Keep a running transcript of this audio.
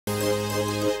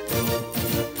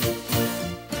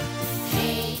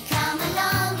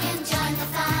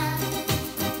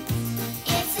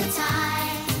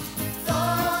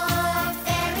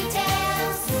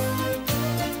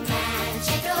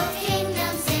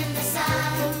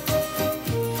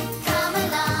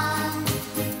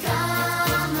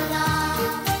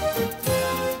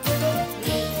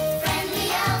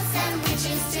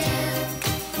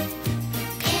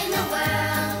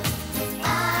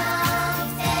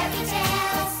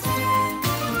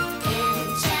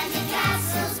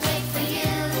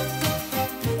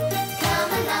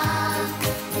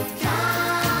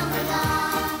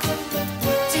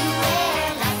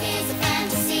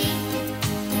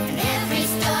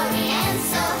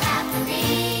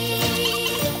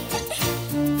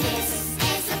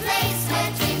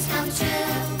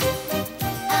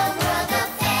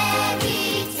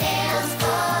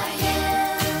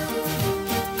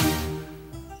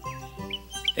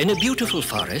In a beautiful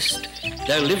forest,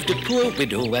 there lived a poor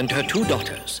widow and her 2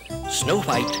 daughters, Snow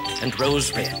White and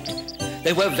Rose Red.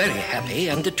 They were very happy,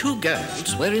 and the 2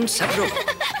 girls were inseparable.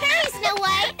 Hurry, Snow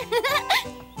White!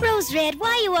 Rose Red, why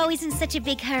are you always in such a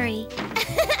big hurry?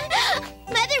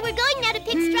 Mother, we're going now to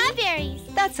pick strawberries.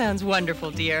 That sounds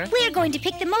wonderful, dear. We're going to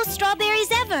pick the most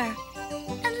strawberries ever.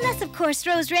 Unless, of course,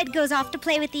 Rose Red goes off to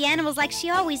play with the animals like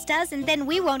she always does, and then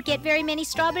we won't get very many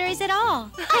strawberries at all.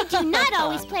 I do not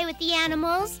always play with the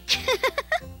animals.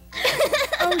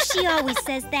 Oh, she always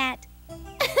says that.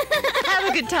 Have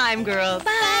a good time, girls.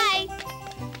 Bye.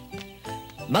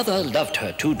 Mother loved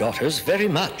her 2 daughters very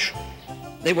much.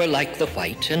 They were like the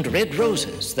white and red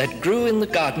roses that grew in the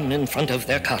garden in front of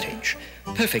their cottage,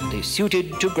 perfectly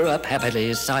suited to grow up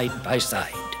happily side by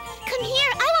side. Come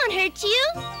here, I won't hurt you.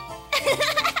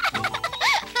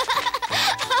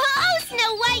 Oh,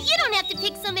 Snow White, you don't have to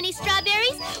pick so many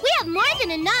strawberries. We have more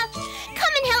than enough.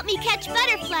 Come and help me catch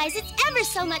butterflies. It's ever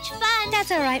so much fun.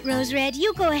 That's all right, Rose Red.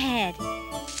 You go ahead.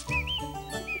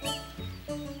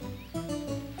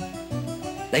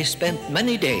 They spent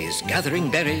many days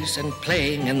gathering berries and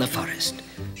playing in the forest.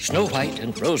 Snow White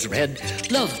and Rose Red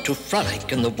loved to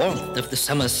frolic in the warmth of the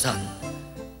summer sun.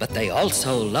 But they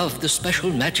also loved the special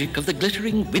magic of the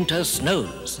glittering winter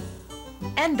snows.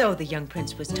 And though the young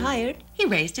prince was tired, he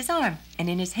raised his arm, and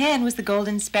in his hand was the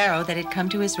golden sparrow that had come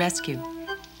to his rescue.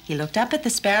 He looked up at the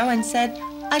sparrow and said,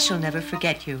 "I shall never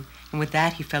forget you." And with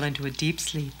that, he fell into a deep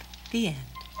sleep. The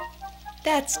end.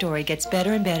 That story gets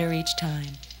better and better each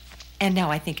time. And now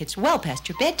I think it's well past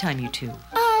your bedtime, you 2.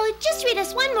 Oh, just read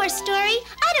us one more story.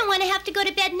 I don't want to have to go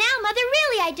to bed now, Mother.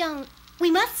 Really, I don't.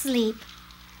 We must sleep.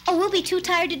 Oh, we'll be too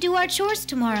tired to do our chores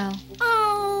tomorrow.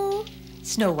 Oh.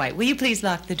 Snow White, will you please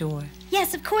lock the door?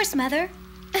 Yes, of course, Mother.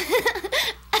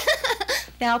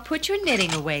 Now put your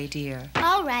knitting away, dear.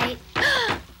 All right.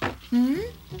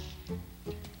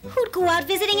 Who'd go out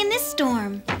visiting in this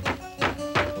storm?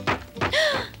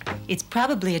 It's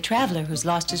probably a traveler who's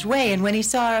lost his way, and when he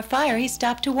saw our fire, he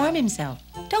stopped to warm himself.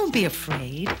 Don't be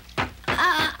afraid.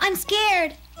 I'm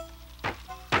scared.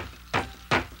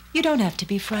 You don't have to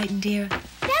be frightened, dear.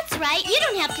 That's right. You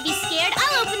don't have to be scared.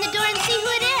 I'll open the door and see who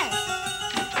it is.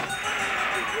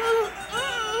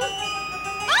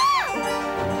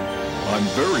 I'm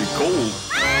very cold.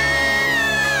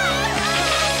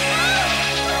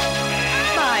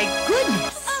 My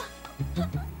goodness!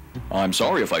 I'm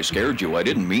sorry if I scared you. I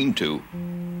didn't mean to.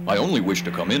 I only wish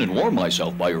to come in and warm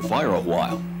myself by your fire a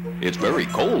while. It's very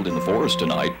cold in the forest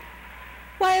tonight.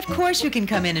 Why, of course you can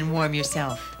come in and warm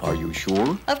yourself. Are you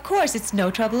sure? Of course, it's no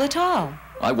trouble at all.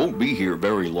 I won't be here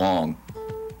very long.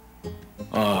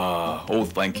 Oh,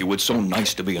 thank you. It's so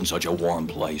nice to be in such a warm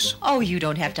place. Oh, you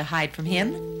don't have to hide from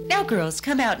him. Now, girls,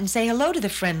 come out and say hello to the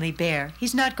friendly bear.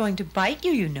 He's not going to bite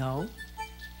you, you know.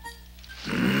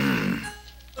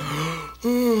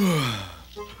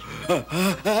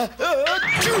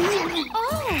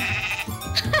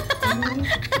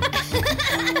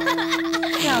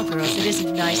 Now, girls, it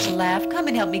isn't nice to laugh. Come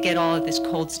and help me get all of this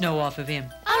cold snow off of him.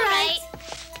 All right.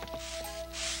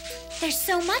 There's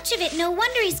so much of it. No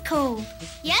wonder he's cold.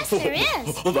 Yes, there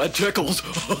is. Oh, that tickles.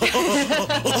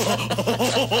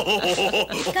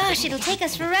 Gosh, it'll take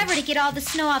us forever to get all the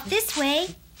snow off this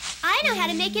way. I know how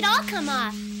to make it all come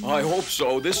off. I hope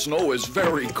so. This snow is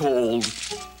very cold.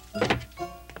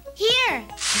 Here.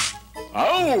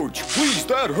 Ouch! Please,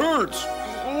 that hurts.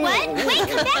 What? Wait,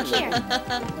 come back here.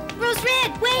 Rose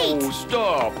Red, wait! Oh,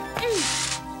 stop.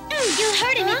 You'll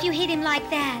hurt him if you hit him like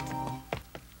that.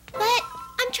 But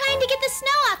I'm trying to get the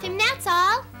snow off him, that's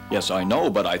all. Yes, I know,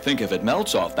 but I think if it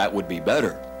melts off, that would be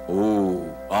better.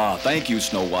 Oh, thank you,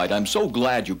 Snow White. I'm so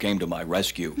glad you came to my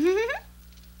rescue.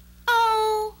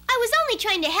 Oh, I was only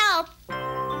trying to help.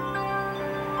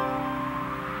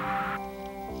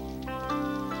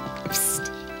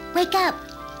 Psst, wake up.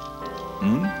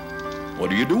 What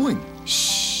are you doing?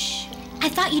 Shh. I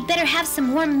thought you'd better have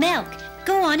some warm milk.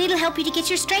 Go on, it'll help you to get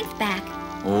your strength back.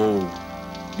 Oh,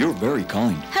 you're very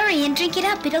kind. Hurry and drink it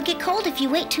up. It'll get cold if you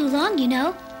wait too long, you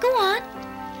know. Go on.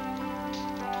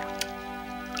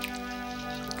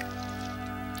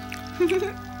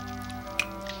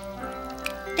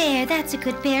 There, that's a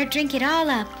good bear. Drink it all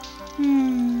up.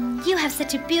 You have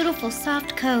such a beautiful,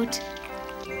 soft coat.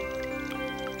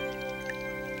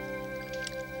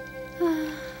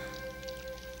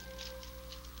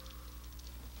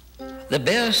 The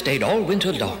bear stayed all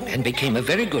winter long and became a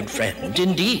very good friend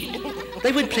indeed.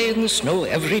 They would play in the snow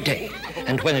every day,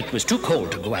 and when it was too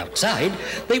cold to go outside,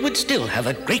 they would still have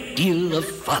a great deal of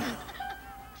fun.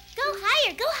 Go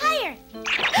higher, go higher.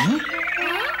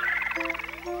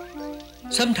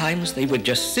 Sometimes they would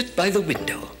just sit by the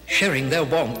window, sharing their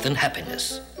warmth and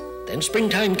happiness. Then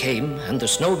springtime came and the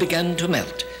snow began to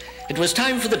melt. It was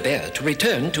time for the bear to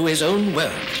return to his own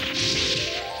world.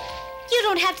 You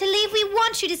don't have to leave. We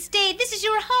want you to stay. This is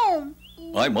your home.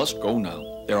 I must go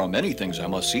now. There are many things I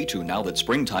must see to now that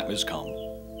springtime has come.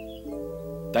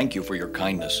 Thank you for your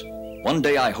kindness. One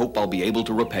day I hope I'll be able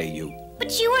to repay you.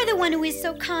 But you are the one who is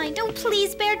so kind. Oh,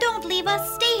 please, Bear, don't leave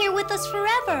us. Stay here with us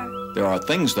forever. There are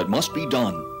things that must be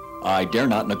done. I dare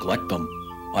not neglect them.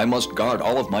 I must guard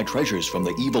all of my treasures from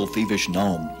the evil, thievish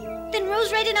gnome. Then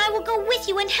Rose Red and I will go with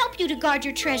you and help you to guard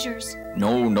your treasures.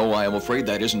 No, I am afraid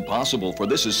that isn't possible, for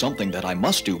this is something that I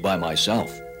must do by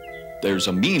myself. There's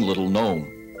a mean little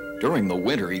gnome. During the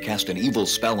winter, he cast an evil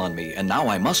spell on me, and now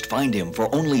I must find him,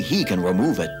 for only he can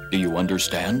remove it. Do you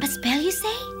understand? A spell, you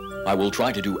say? I will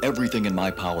try to do everything in my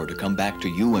power to come back to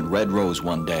you and Red Rose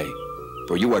one day,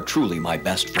 for you are truly my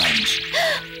best friends.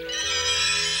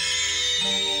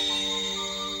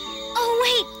 Oh,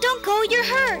 wait, don't go, you're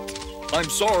hurt. I'm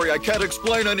sorry, I can't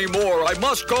explain anymore. I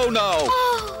must go now.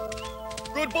 Oh.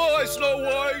 Goodbye, Snow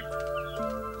White.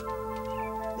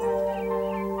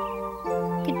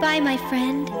 Goodbye, my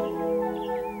friend.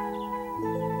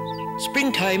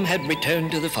 Springtime had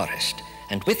returned to the forest,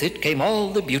 and with it came all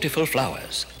the beautiful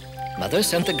flowers. Mother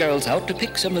sent the girls out to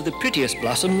pick some of the prettiest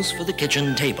blossoms for the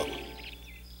kitchen table.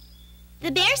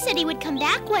 The bear said he would come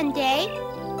back one day.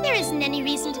 There isn't any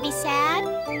reason to be sad.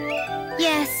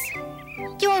 Yes,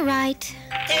 you're right.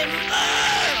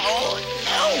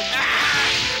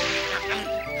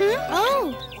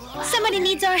 Oh, somebody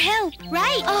needs our help.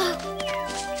 Right.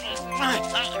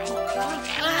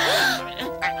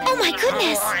 Oh, my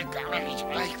goodness.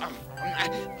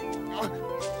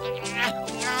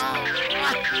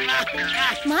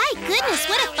 My goodness,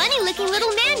 what a funny-looking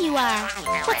little man you are.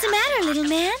 What's the matter, little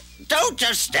man? Don't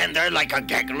just stand there like a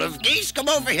gaggle of geese. Come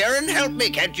over here and help me.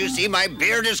 Can't you see my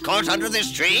beard is caught under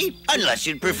this tree? Unless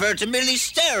you'd prefer to merely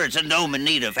stare at a gnome in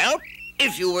need of help.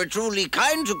 If you were truly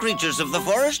kind to creatures of the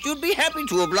forest, you'd be happy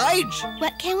to oblige.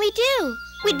 What can we do?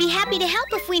 We'd be happy to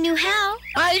help if we knew how.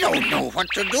 I don't know what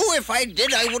to do. If I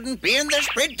did, I wouldn't be in this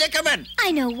predicament.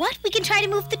 I know what. We can try to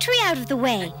move the tree out of the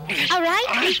way. All right?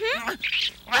 Mm-hmm.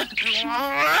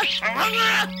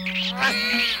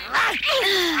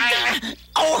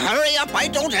 Oh, hurry up. I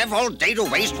don't have all day to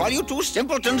waste while you two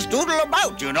simpletons doodle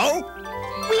about, you know.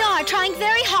 We are trying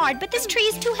very hard, but this tree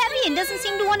is too heavy and doesn't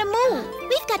seem to want to move.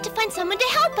 We've got to find someone to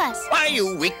help us. Why,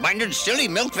 you weak-minded, silly,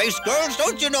 milk-faced girls,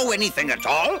 don't you know anything at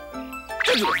all?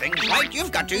 To do things right,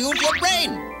 you've got to use your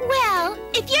brain. Well,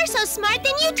 if you're so smart,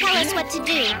 then you tell us what to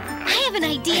do. I have an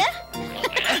idea.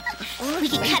 We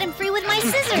can cut him free with my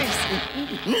scissors.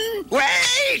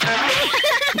 Wait!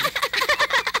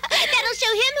 That'll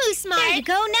show him who's smart. There you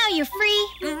go. Now you're free.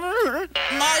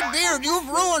 My beard, you've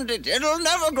ruined it. It'll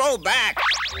never grow back.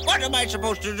 What am I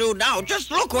supposed to do now? Just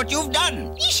look what you've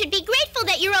done. You should be grateful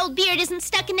that your old beard isn't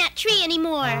stuck in that tree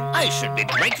anymore. I should be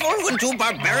grateful when two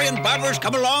barbarian barbers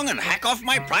come along and hack off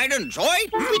my pride and joy.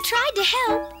 We tried to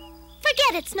help.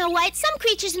 Forget it, Snow White. Some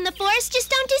creatures in the forest just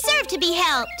don't deserve to be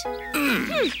helped.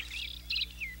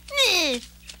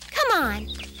 Come on.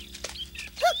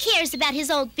 Who cares about his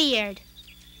old beard?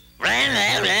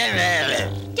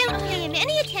 Don't pay him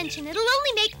any attention. It'll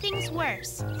only make things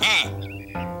worse.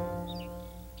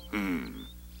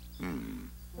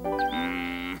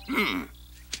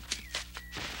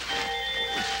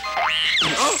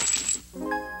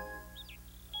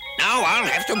 Now I'll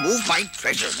have to move my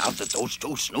treasure. Now that those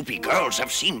two Snoopy girls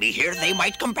have seen me here, they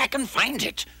might come back and find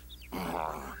it.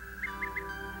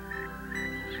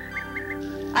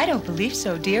 I don't believe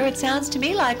so, dear. It sounds to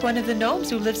me like one of the gnomes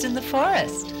who lives in the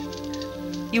forest.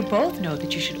 You both know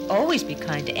that you should always be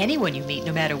kind to anyone you meet,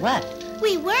 no matter what.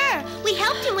 We were. We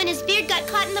helped him when his beard got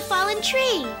caught in the fallen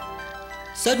tree.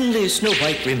 Suddenly, Snow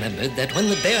White remembered that when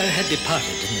the bear had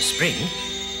departed in the spring,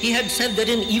 he had said that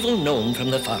an evil gnome from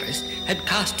the forest had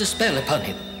cast a spell upon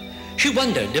him. She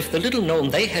wondered if the little gnome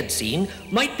they had seen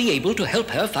might be able to help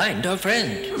her find her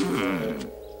friend.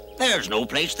 There's no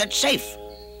place that's safe.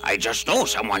 I just know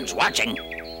someone's watching.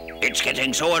 It's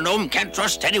getting so a gnome can't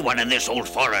trust anyone in this old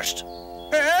forest.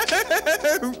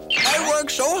 I work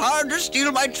so hard to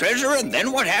steal my treasure, and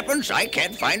then what happens? I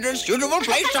can't find a suitable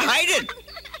place to hide it.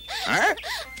 Huh?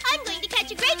 I'm going to catch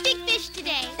a great big fish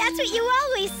today. That's what you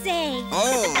always say.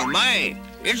 Oh, my.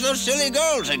 It's those silly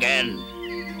girls again.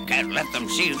 Can't let them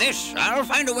see this. I'll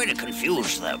find a way to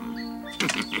confuse them.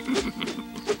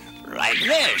 Like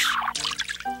this.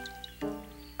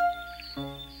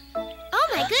 Oh,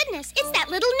 my goodness. It's that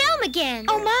little gnome again.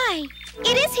 Oh, my.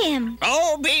 It is him.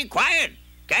 Oh, be quiet.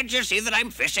 Can't you see that I'm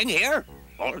fishing here?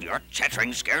 All your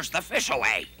chattering scares the fish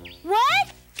away.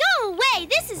 What? Go Go away!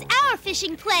 This is our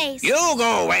fishing place! You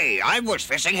go away! I was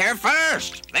fishing here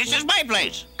first. This is my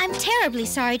place. I'm terribly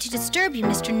sorry to disturb you,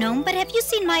 Mr. Gnome, but have you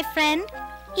seen my friend?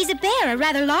 He's a bear, a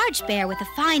rather large bear with a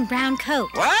fine brown coat.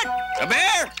 What? A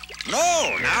bear?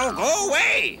 No, now go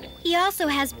away. He also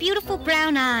has beautiful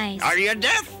brown eyes. Are you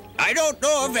deaf? I don't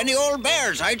know of any old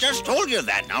bears. I just told you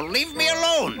that. Now leave me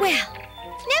alone. Well,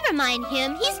 Never mind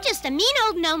him. He's just a mean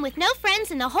old gnome with no friends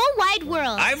in the whole wide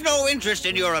world. I've no interest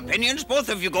in your opinions. Both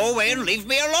of you go away and leave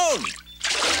me alone.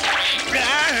 come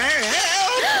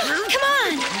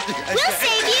on! We'll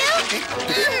save you!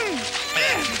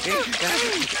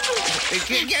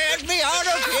 Get me out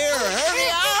of here! Hurry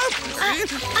up!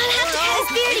 I'll have to pet his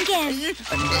beard again.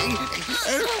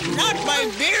 Not my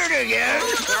beard again!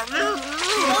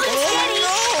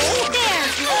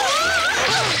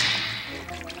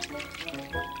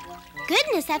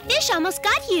 Goodness, that fish almost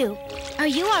got you. Are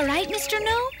you all right, Mr.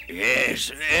 Gnome? Yes.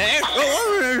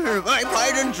 I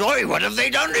might enjoy. What have they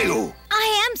done to you?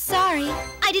 I am sorry.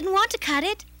 I didn't want to cut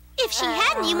it. If she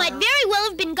hadn't, you might very well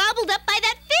have been gobbled up by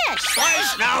that fish.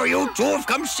 Twice now you two have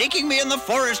come seeking me in the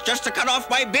forest just to cut off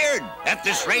my beard. At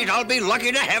this rate, I'll be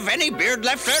lucky to have any beard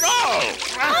left at all.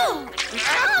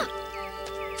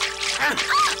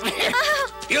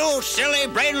 You silly,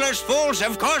 brainless fools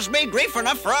have caused me grief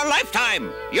enough for a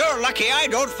lifetime. You're lucky I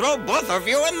don't throw both of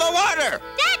you in the water.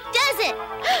 That does it.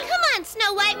 Come on,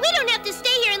 Snow White. We don't have to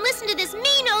stay here and listen to this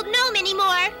mean old gnome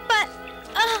anymore. But,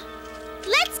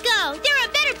 let's go. There are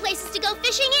better places to go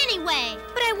fishing anyway.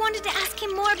 but I wanted to ask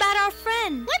him more about our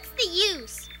friend. What's the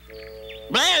use?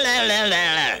 Blah, blah, blah,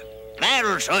 blah, blah.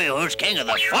 That'll show you who's king of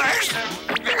the forest.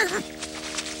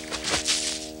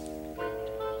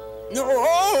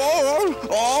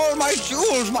 Oh, my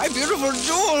jewels, my beautiful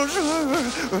jewels.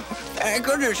 Thank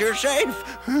goodness you're safe.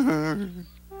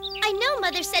 I know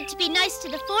Mother said to be nice to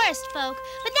the forest folk,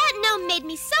 but that gnome made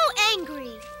me so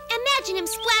angry. Imagine him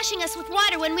splashing us with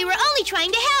water when we were only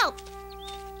trying to help.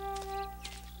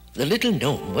 The little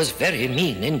gnome was very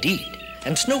mean indeed,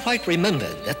 and Snow White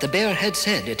remembered that the bear had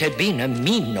said it had been a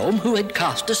mean gnome who had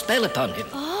cast a spell upon him.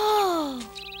 Oh,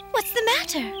 what's the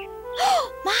matter?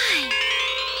 Oh, my!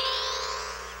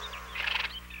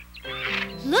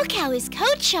 Look how his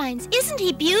coat shines. Isn't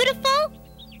he beautiful?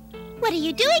 What are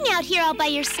you doing out here all by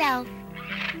yourself?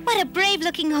 What a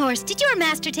brave-looking horse. Did your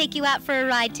master take you out for a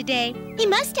ride today? He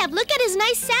must have. Look at his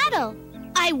nice saddle.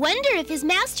 I wonder if his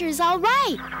master is all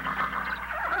right.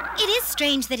 It is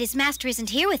strange that his master isn't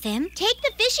here with him. Take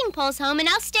the fishing poles home and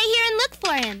I'll stay here and look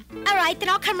for him. All right, then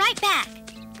I'll come right back.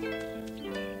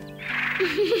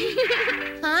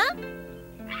 Huh?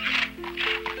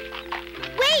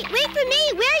 Wait for me.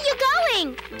 Where are you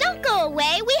going? Don't go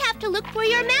away. We have to look for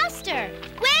your master.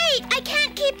 Wait, I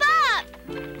can't keep up.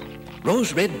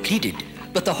 Rose Red pleaded,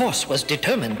 but the horse was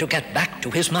determined to get back to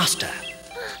his master.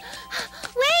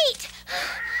 Wait.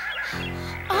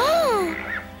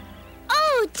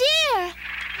 Oh, dear.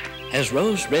 As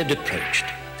Rose Red approached,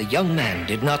 the young man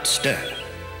did not stir.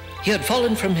 He had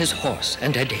fallen from his horse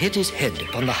and had hit his head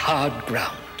upon the hard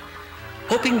ground.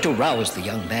 Hoping to rouse the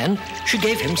young man, she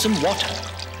gave him some water.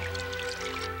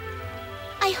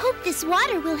 I hope this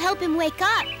water will help him wake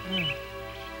up.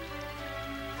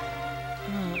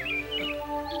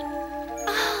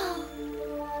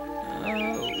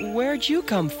 Where'd you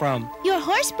come from? Your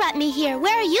horse brought me here.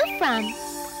 Where are you from?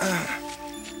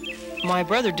 My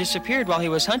brother disappeared while he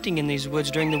was hunting in these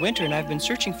woods during the winter, and I've been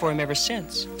searching for him ever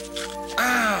since.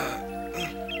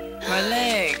 My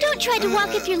leg. Don't try to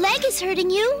walk if your leg is hurting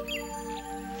you.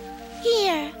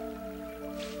 Here.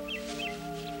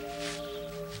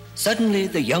 Suddenly,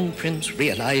 the young prince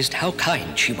realized how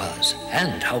kind she was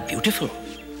and how beautiful.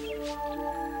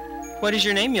 What is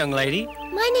your name, young lady?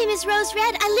 My name is Rose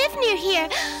Red. I live near here.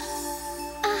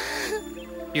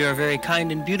 You are very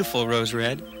kind and beautiful, Rose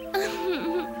Red.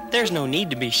 There's no need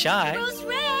to be shy. Rose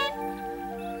Red!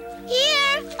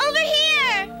 Here! Over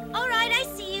here! All right, I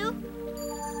see you.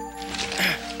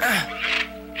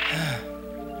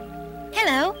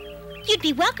 Hello. You'd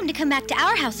be welcome to come back to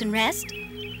our house and rest.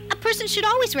 A person should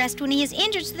always rest when he is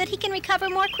injured so that he can recover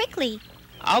more quickly.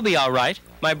 I'll be all right.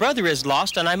 My brother is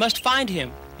lost, and I must find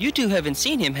him. You two haven't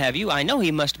seen him, have you? I know he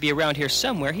must be around here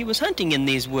somewhere. He was hunting in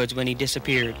these woods when he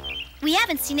disappeared. We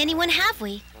haven't seen anyone, have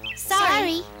we?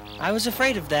 Sorry. I was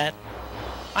afraid of that.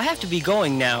 I have to be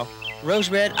going now. Rose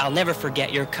Red, I'll never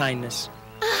forget your kindness.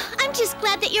 I'm just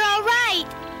glad that you're all right.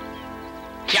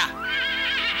 Yeah.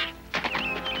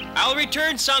 I'll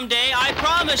return someday, I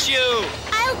promise you.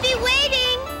 I'll be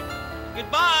waiting.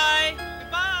 Goodbye.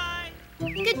 Goodbye.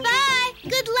 Goodbye.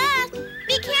 Good luck.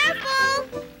 Be careful.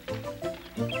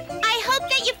 I hope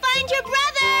that you find your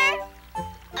brother.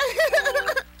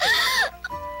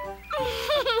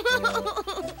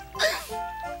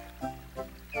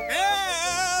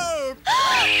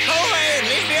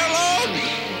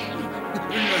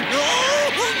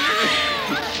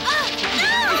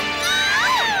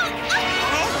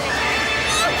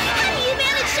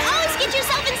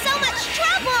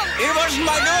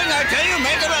 you're doing, I tell you.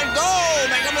 Make him let go.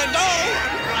 Make him let go.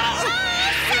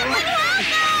 Someone help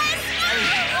us!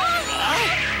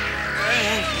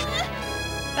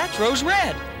 That's Rose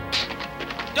Red.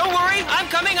 Don't worry, I'm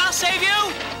coming. I'll save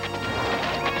you.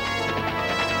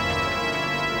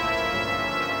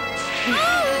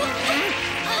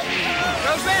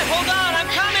 Rose Red, hold on. I'm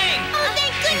coming. Oh,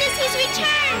 thank goodness he's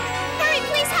returned. Hurry,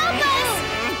 please help us.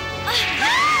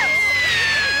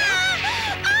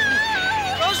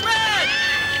 Rose Red!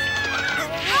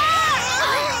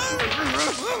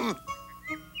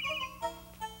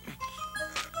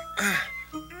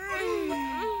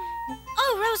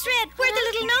 Oh, Rose Red, where'd the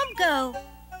little gnome go?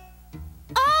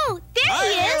 Oh, there he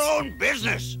Mind is. your own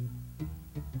business.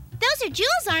 Those are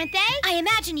jewels, aren't they? I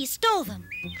imagine he stole them.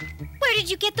 Where did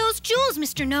you get those jewels,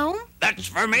 Mr. Gnome? That's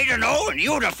for me to know and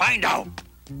you to find out.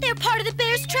 They're part of the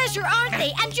bear's treasure, aren't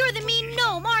they? And you're the mean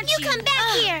gnome, aren't you? You come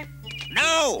back here.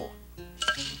 No.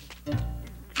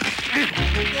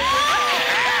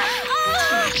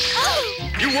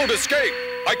 You won't escape.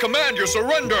 I command your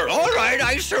surrender. All right,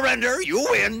 I surrender. You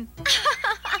win.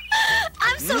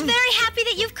 I'm so very happy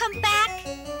that you've come back.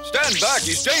 Stand back.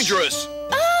 He's dangerous.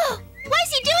 Oh, why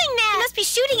is he doing He that? must be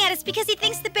shooting at us because he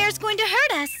thinks the bear's going to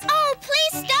hurt us. Oh,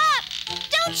 please stop.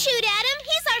 Don't shoot at him.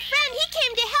 He's our friend. He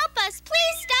came to help us.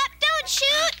 Please stop. Don't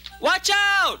shoot. Watch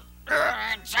out!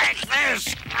 Take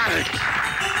this.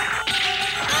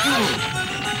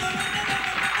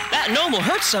 That gnome will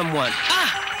hurt someone.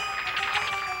 Ah!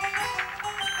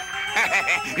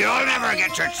 You'll never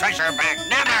get your treasure back.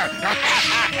 Never.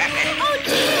 Oh,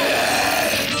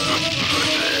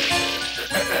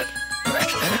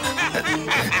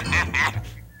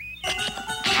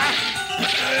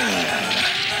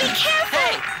 Be careful!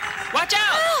 Hey! Watch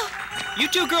out! You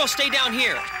two girls stay down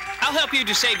here. I'll help you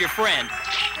to save your friend.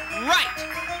 Right!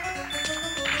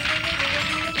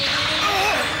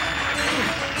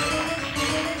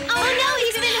 Oh, no,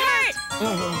 he's been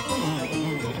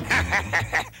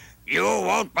hurt. You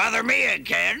won't bother me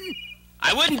again.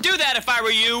 I wouldn't do that if I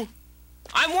were you.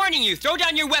 I'm warning you. Throw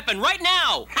down your weapon right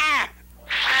now.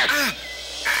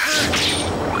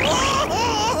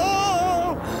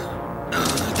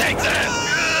 Take that.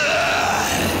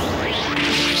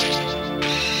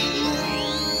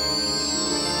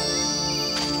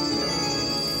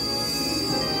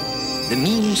 The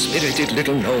mean-spirited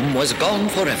little gnome was gone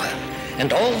forever,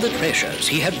 and all the treasures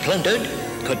he had plundered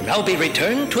could now be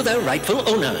returned to their rightful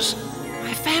owners.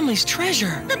 My family's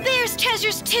treasure. The bear's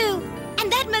treasures, too.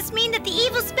 And that must mean that the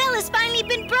evil spell has finally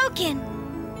been broken.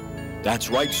 That's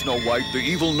right, Snow White. The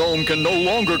evil gnome can no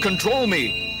longer control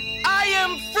me. I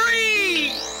am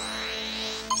free!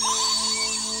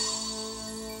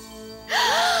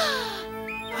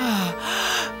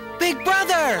 Big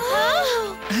brother!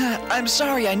 Oh. I'm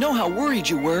sorry, I know how worried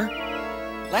you were.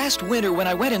 Last winter, when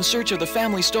I went in search of the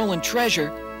family's stolen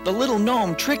treasure, the little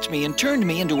gnome tricked me and turned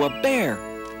me into a bear.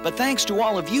 But thanks to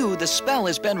all of you, the spell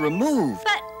has been removed.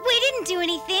 But we didn't do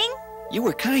anything. You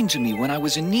were kind to me when I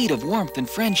was in need of warmth and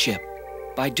friendship.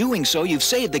 By doing so, you've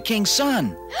saved the king's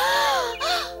son.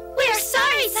 We're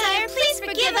sorry, sire. Please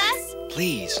forgive us.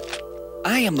 Please.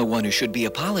 I am the one who should be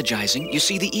apologizing. You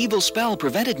see, the evil spell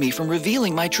prevented me from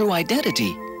revealing my true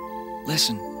identity.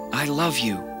 Listen, I love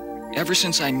you. Ever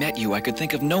since I met you, I could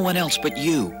think of no one else but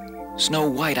you. Snow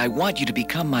White, I want you to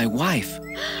become my wife.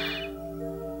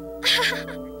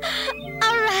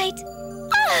 All right.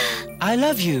 I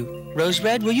love you. Rose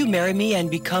Red, will you marry me and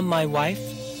become my wife?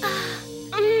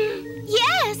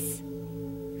 Yes.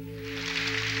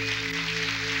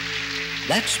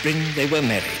 That spring they were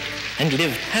married and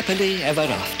lived happily ever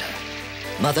after.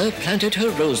 Mother planted her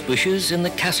rose bushes in the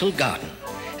castle garden,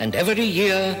 and every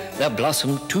year there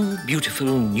blossomed 2 beautiful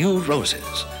new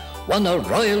roses, one a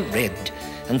royal red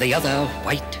and the other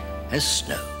white as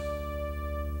snow.